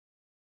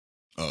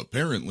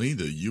Apparently,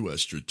 the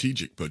U.S.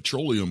 Strategic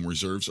Petroleum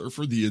Reserves are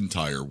for the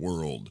entire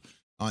world.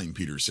 I'm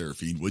Peter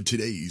Serafine with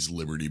today's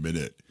Liberty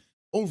Minute.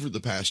 Over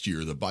the past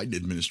year, the Biden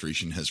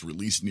administration has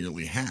released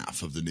nearly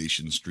half of the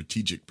nation's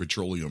Strategic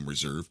Petroleum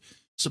Reserve,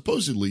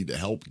 supposedly to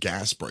help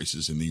gas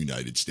prices in the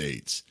United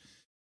States.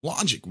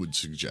 Logic would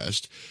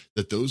suggest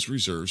that those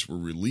reserves were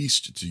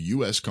released to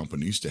U.S.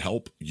 companies to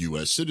help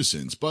U.S.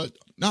 citizens, but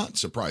not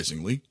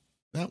surprisingly,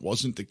 that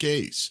wasn't the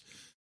case.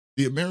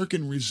 The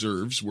American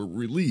reserves were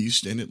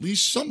released, and at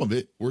least some of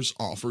it was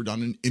offered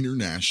on an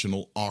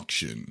international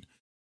auction.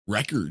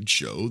 Records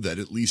show that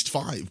at least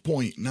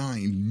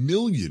 5.9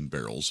 million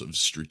barrels of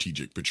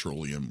Strategic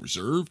Petroleum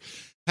Reserve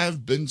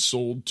have been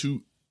sold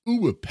to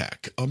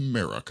UAPEC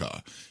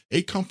America,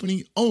 a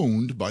company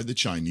owned by the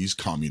Chinese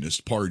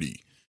Communist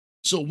Party.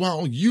 So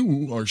while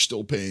you are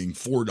still paying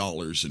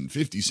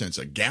 $4.50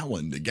 a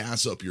gallon to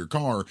gas up your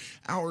car,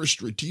 our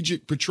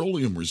Strategic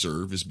Petroleum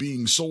Reserve is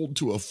being sold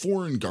to a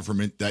foreign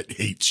government that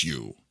hates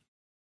you.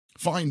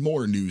 Find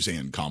more news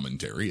and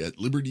commentary at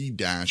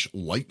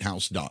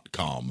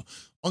liberty-lighthouse.com.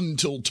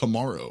 Until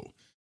tomorrow,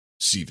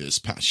 Si vis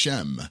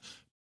pacem,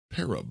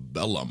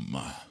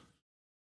 parabellum.